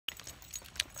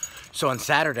So on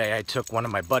Saturday, I took one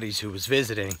of my buddies who was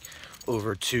visiting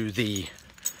over to the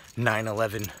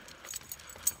 9/11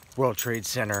 World Trade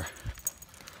Center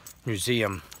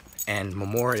Museum and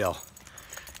Memorial.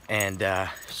 And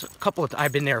so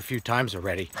I've been there a few times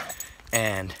already.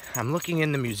 And I'm looking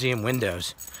in the museum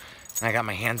windows. And I got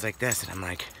my hands like this, and I'm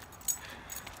like,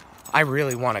 I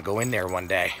really want to go in there one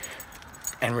day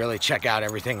and really check out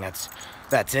everything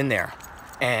that's in there.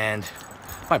 And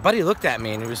my buddy looked at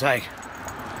me and he was like,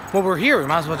 well, we're here, we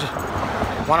might as well just,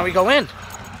 why don't we go in?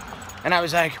 And I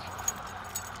was like,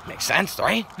 makes sense,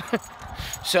 right?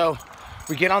 So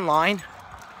we get online,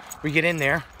 we get in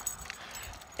there,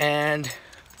 and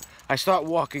I start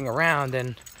walking around,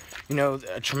 and you know,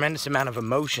 a tremendous amount of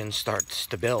emotion starts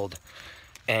to build.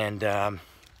 And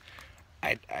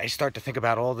I start to think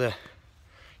about all the,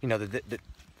 you know, the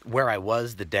where I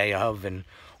was the day of and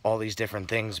all these different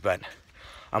things. But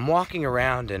I'm walking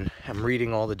around and I'm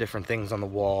reading all the different things on the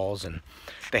walls, and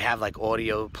they have like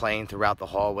audio playing throughout the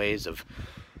hallways of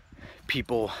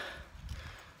people,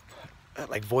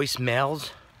 like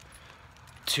voicemails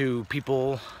to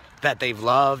people that they've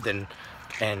loved, and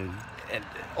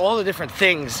all the different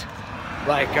things,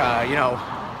 like you know,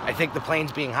 I think the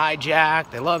plane's being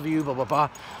hijacked, they love you, blah blah blah.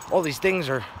 All these things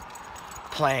are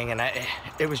playing, and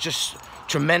it was just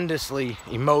tremendously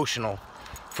emotional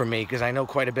for me, because I know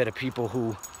quite a bit of people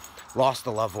who lost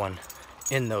a loved one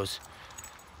in those,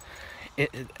 you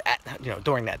know,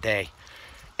 during that day.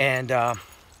 And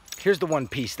here's the one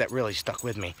piece that really stuck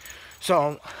with me.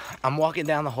 So I'm walking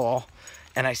down the hall,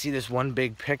 and I see this one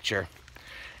big picture,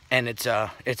 and it's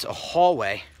a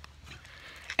hallway,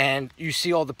 and you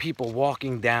see all the people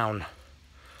walking down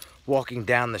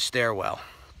the stairwell,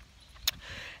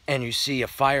 and you see a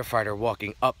firefighter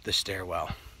walking up the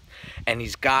stairwell, and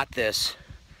he's got this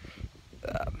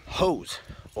hose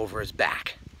over his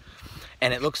back,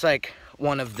 and it looks like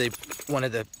one of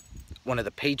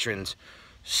the patrons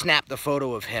snapped a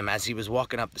photo of him as he was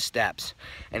walking up the steps,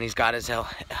 and he's got his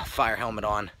fire helmet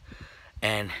on,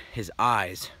 and his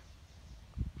eyes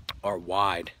are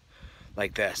wide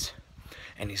like this,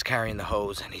 and he's carrying the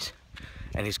hose,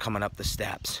 and he's coming up the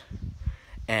steps.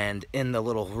 And in the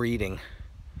little reading,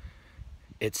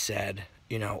 it said,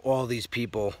 you know, all these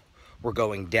people were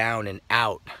going down and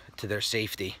out to their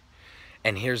safety,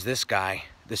 and here's this guy,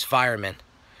 this fireman,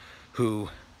 who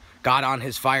got on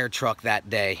his fire truck that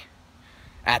day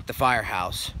at the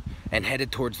firehouse and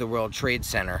headed towards the World Trade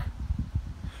Center,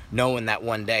 knowing that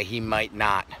one day he might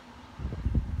not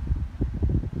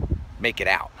make it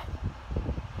out.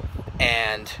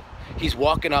 And he's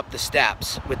walking up the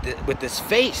steps with this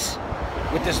face,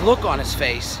 with this look on his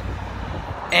face,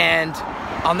 and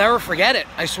I'll never forget it.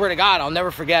 I swear to God, I'll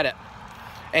never forget it.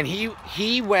 And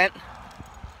he went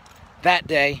that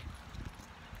day,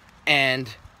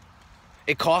 and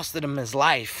it costed him his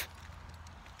life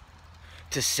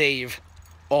to save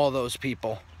all those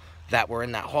people that were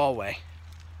in that hallway.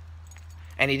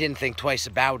 And he didn't think twice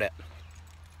about it.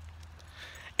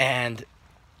 And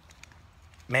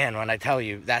man, when I tell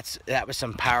you, that was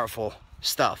some powerful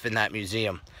stuff in that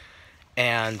museum.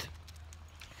 And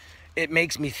it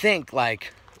makes me think,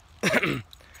 like,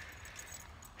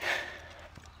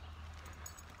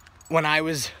 when I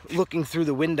was looking through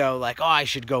the window, like, oh, I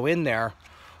should go in there,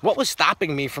 what was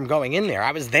stopping me from going in there?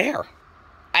 I was there.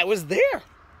 I was there.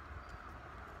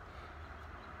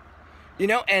 You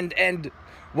know, and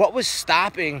what was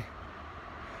stopping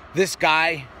this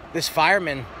guy, this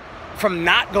fireman, from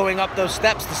not going up those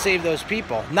steps to save those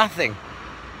people? Nothing.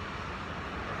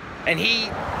 And he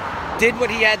did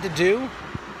what he had to do,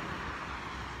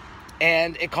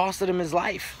 and it costed him his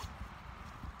life.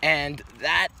 And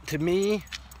that, to me,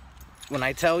 when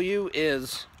I tell you,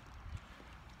 is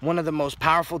one of the most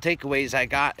powerful takeaways I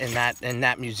got in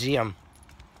that museum,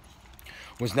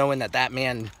 was knowing that that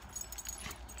man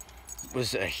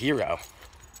was a hero.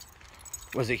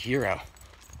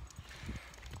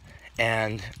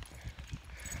 And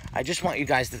I just want you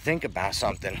guys to think about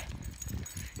something.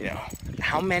 You know,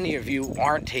 how many of you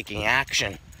aren't taking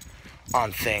action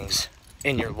on things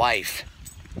in your life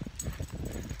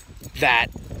that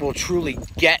will truly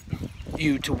get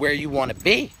you to where you want to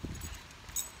be?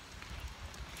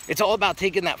 It's all about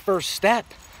taking that first step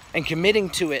and committing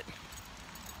to it.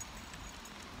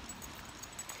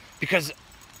 Because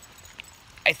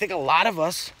I think a lot of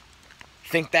us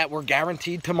think that we're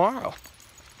guaranteed tomorrow.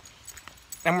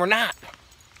 And we're not.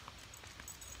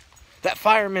 That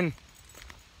fireman,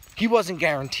 he wasn't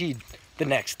guaranteed the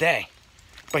next day.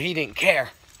 But he didn't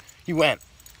care. He went.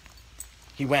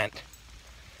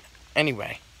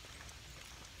 Anyway.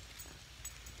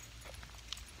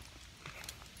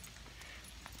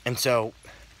 And so,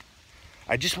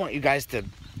 I just want you guys to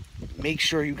make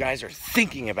sure you guys are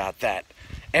thinking about that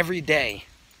every day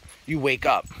you wake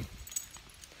up.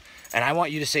 And I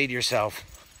want you to say to yourself,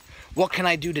 what can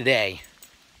I do today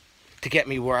to get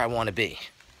me where I want to be?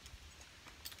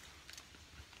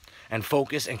 And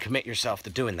focus and commit yourself to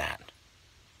doing that.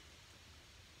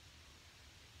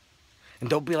 And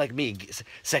don't be like me,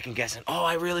 second guessing, oh,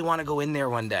 I really want to go in there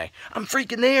one day. I'm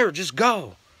freaking there, just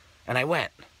go. And I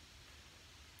went.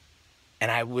 And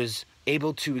I was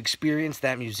able to experience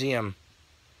that museum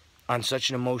on such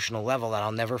an emotional level that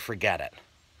I'll never forget it.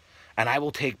 And I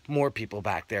will take more people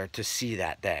back there to see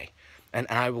that day. And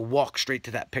I will walk straight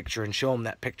to that picture and show them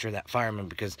that picture of that fireman,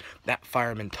 because that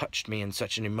fireman touched me in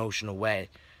such an emotional way.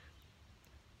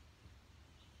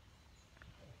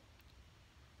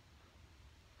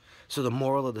 So the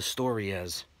moral of the story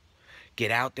is, get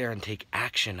out there and take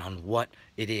action on what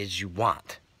it is you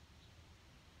want.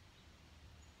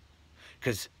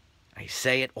 Because I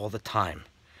say it all the time,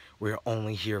 we're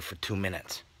only here for 2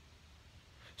 minutes.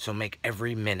 So make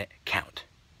every minute